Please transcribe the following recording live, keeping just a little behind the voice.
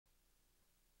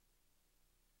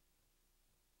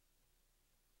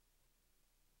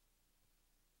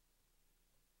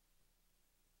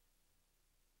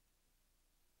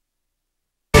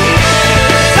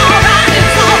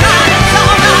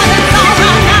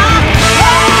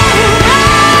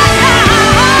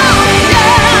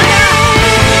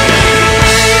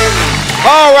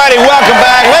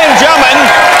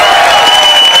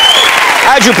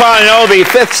you probably know, the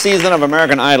 5th season of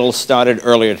American Idol started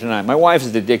earlier tonight. My wife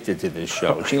is addicted to this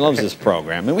show. She loves this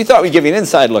program. And we thought we'd give you an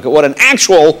inside look at what an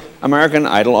actual American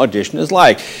Idol audition is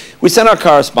like. We sent our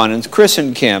correspondents, Chris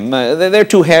and Kim. They're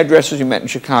two hairdressers we met in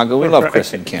Chicago. We love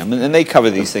Chris and Kim, and they cover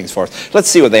these things for us. Let's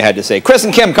see what they had to say. Chris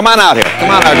and Kim, come on out here. Come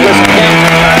on out, Chris and Kim.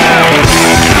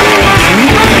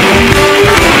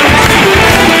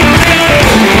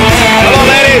 Hello,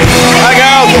 ladies. Hi,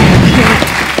 girls.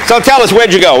 So tell us,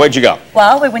 where'd you go? Where'd you go?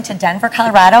 Well, we went to Denver,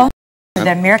 Colorado for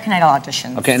the American Idol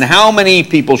audition. Okay, and how many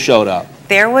people showed up?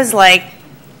 There was like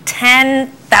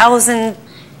 10,000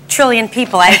 trillion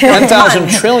people. 10,000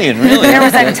 trillion, really? There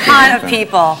was a ton of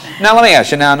people. Now, let me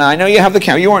ask you, now I know you have the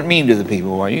camera. You weren't mean to the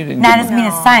people, were you? Not as mean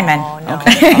as Simon. No.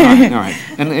 Okay, all right.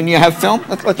 And you have film?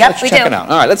 Let's check it out.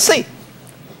 All right, let's see.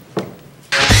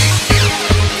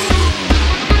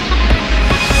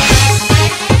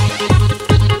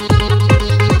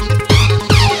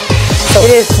 It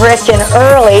is frickin'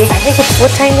 early. I think it's,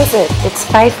 what time is it? It's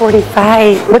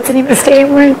 5:45. What's the name of the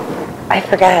stadium we're in? I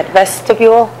forgot.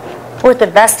 Vestibule? We're at the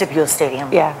Vestibule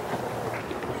Stadium. Yeah.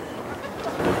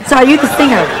 So are you the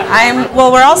singer?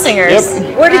 Well, we're all singers.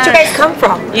 Yep. Where did you guys come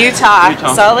from? Utah.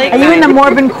 Salt Lake. Are you in the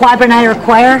Morbin Quadranire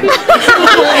Choir?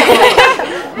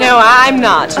 No, I'm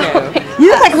not. No. You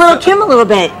look like Little Kim a little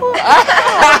bit.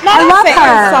 I love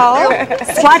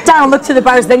her. Squat down and look to the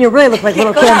bars, then you really look like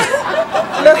Little Kim.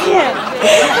 Look here.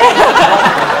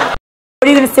 What are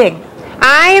you going to sing?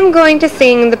 I am going to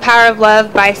sing The Power of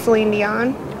Love by Celine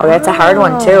Dion. Oh, that's a hard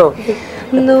one, too.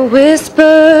 The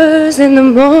whispers in the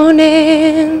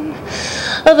morning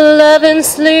of love and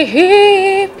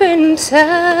sleeping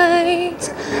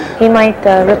tight. He might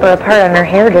rip her apart on her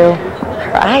hairdo.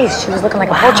 Her eyes, she was looking like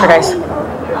a poltergeist.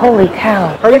 Holy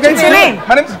cow. What's your name?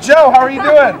 My name's Joe. How are you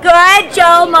doing? Good,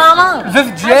 Joe, Mama. Is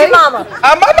this Jay? How's your mama?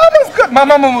 My mama's good. My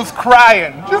mama was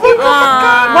crying. She's like, oh my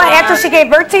God. What, after she gave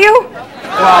birth to you?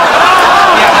 Well,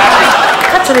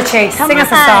 yeah. Cut to the chase. Sing us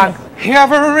a song.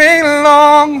 Every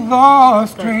long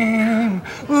lost dream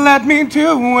led me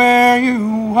to where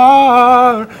you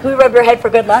are. Can we rub your head for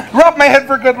good luck? Rub my head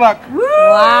for good luck. Woo.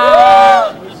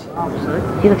 Wow.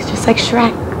 He looks just like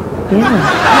Shrek. Yeah.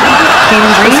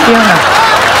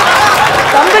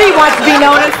 Somebody wants to be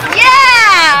noticed.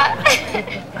 Yeah!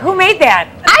 Who made that?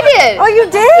 I did. Oh, you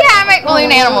did? Yeah, I make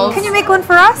balloon animals. Can you make one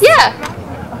for us? Yeah.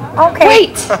 Okay.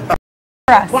 Wait.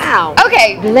 Wow.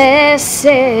 Okay.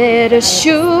 Blessed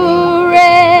assurance,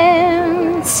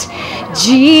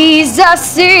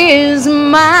 Jesus is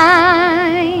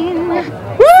mine.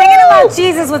 Singing about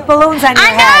Jesus with balloons on your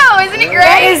head. I know, isn't it great?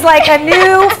 That is like a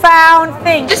newfound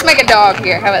thing. Just make a dog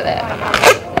here. How about that?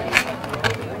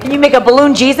 Can you make a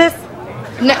balloon Jesus?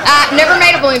 No, I never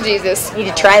made a balloon Jesus. You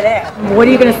need to try that. What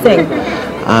are you going to sing?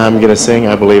 I'm going to sing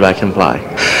I Believe I Can Fly.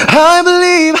 I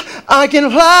believe I can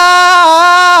fly.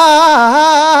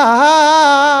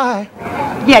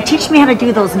 Yeah, teach me how to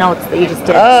do those notes that you just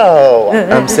did. Oh,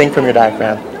 sing from your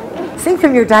diaphragm. Sing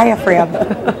from your diaphragm.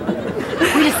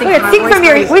 We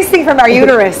sing from our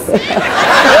uterus.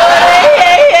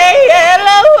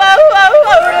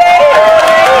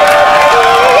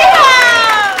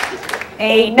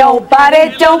 Ain't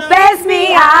nobody don't pass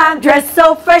me. I'm dressed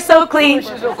so fresh, so clean.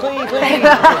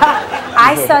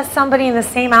 I saw somebody in the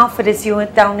same outfit as you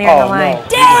went down there in the line.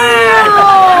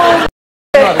 No.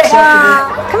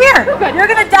 Damn! Come here. You're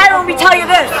gonna die when we tell you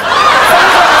this.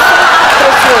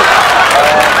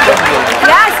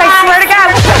 Yes, I swear to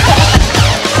God.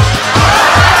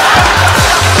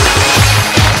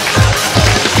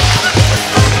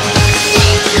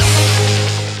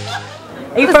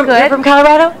 Are you from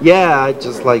Colorado? Yeah,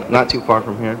 just like not too far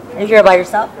from here. Are you here by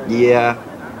yourself? Yeah.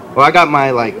 Well, I got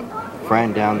my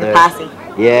friend down there. Posse.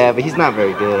 Yeah, but he's not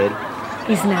very good.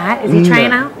 He's not? Is he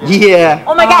trying out? Yeah.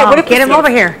 Oh my God, what if get him over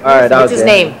here? All right, what's his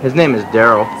name? His name is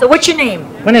Daryl. So what's your name?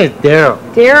 My name is Daryl.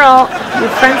 Daryl, your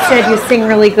friend said you sing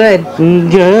really good.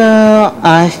 Girl,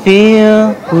 I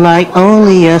feel like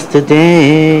only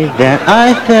yesterday that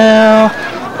I fell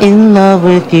in love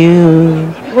with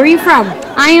you. Where are you from?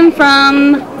 I am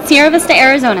from Sierra Vista,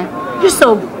 Arizona. You're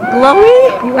so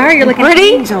glowy. You are. You're like an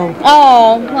angel.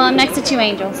 Oh, well, I'm next to two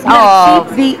angels. Oh.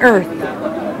 Keep the earth.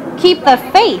 Keep the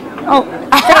faith. Oh,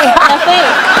 the faith.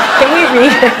 Can we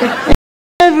read?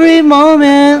 Every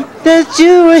moment that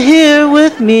you were here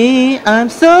with me, I'm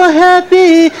so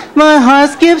happy, my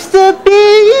heart skips a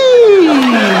beat.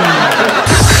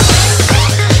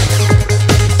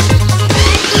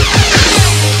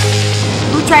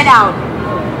 Who tried out?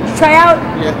 Did you try out?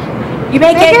 Yeah. You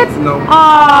make it? No.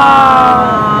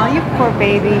 Aww, you poor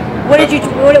baby. What did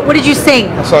you sing?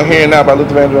 I saw Here and Now by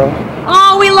Luther Vandross.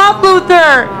 Oh, we love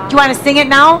Luther. Do you want to sing it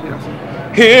now? Yes.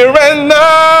 Here and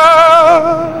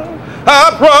now,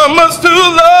 I promise to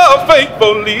love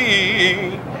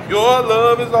faithfully. Your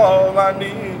love is all I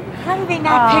need. How did they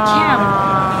not pick him?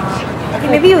 Okay,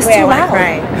 maybe he was too loud.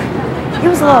 He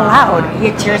was a little loud. He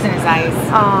had tears in his eyes.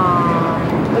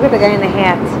 Look at the guy in the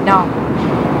hat. No.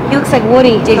 He looks like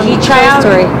Woody. Did he try out?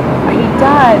 Story. He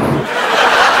does.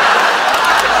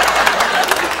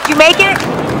 Did you make it?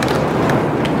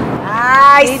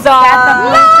 I saw.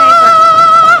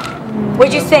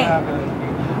 What'd you sing?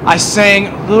 I sang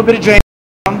a little bit of James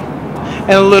Brown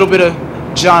and a little bit of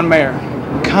John Mayer.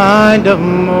 Kind of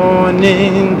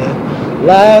morning that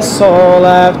lasts all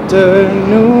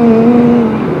afternoon.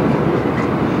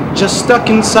 Just stuck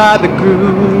inside the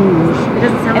groove.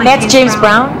 And that's James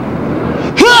Brown?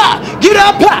 Ha! Get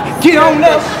up high, get on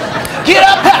up. Get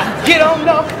up high, get on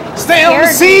up. Stay on the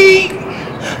seat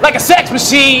like a sex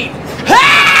machine.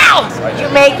 How? Did you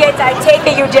make it? I take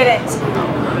it you didn't.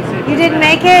 You didn't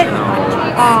make it?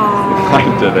 I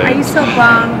didn't. Are you so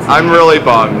bummed? I'm really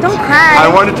bummed. Don't cry. I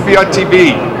wanted to be on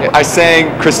TV. I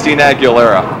sang Christina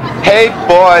Aguilera. Hey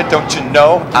boy, don't you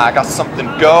know I got something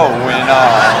going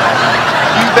on?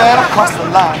 You better cross the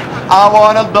line. I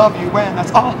wanna love you and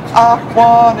that's all I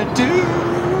wanna do.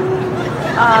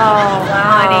 Oh,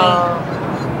 honey.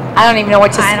 I don't even know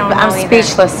what to say. I'm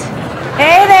speechless.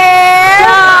 Hey there!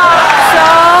 So,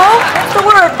 what's the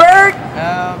word, Bird?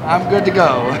 I'm good to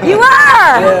go. You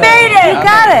are! You made it! You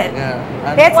got it.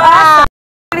 Yeah. That's awesome.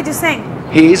 What did you sing?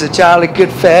 He's a jolly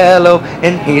good fellow,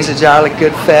 and he's a jolly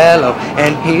good fellow,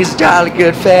 and he's a jolly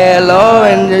good fellow,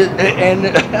 and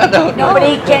I don't know.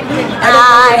 Nobody can I don't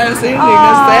know what I'm singing.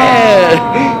 That's sad.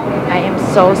 I am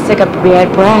so sick of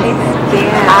bad breath.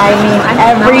 I mean,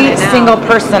 every single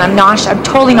person. I'm nauseous. I'm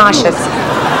totally nauseous.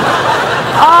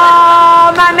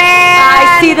 Oh, my man!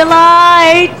 I see the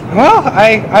light. Well,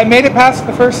 I made it past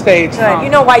the first stage. Good. You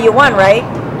know why you won, right?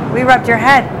 We rubbed your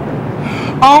head.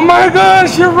 Oh my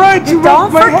gosh, you're right. You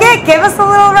Don't rubbed my forget, head. give us a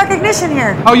little recognition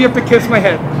here. Oh, you have to kiss my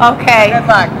head. Okay. Good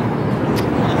luck.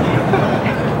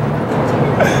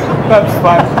 That's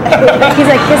fun. He's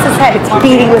like, kiss his head. It's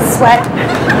beading with sweat.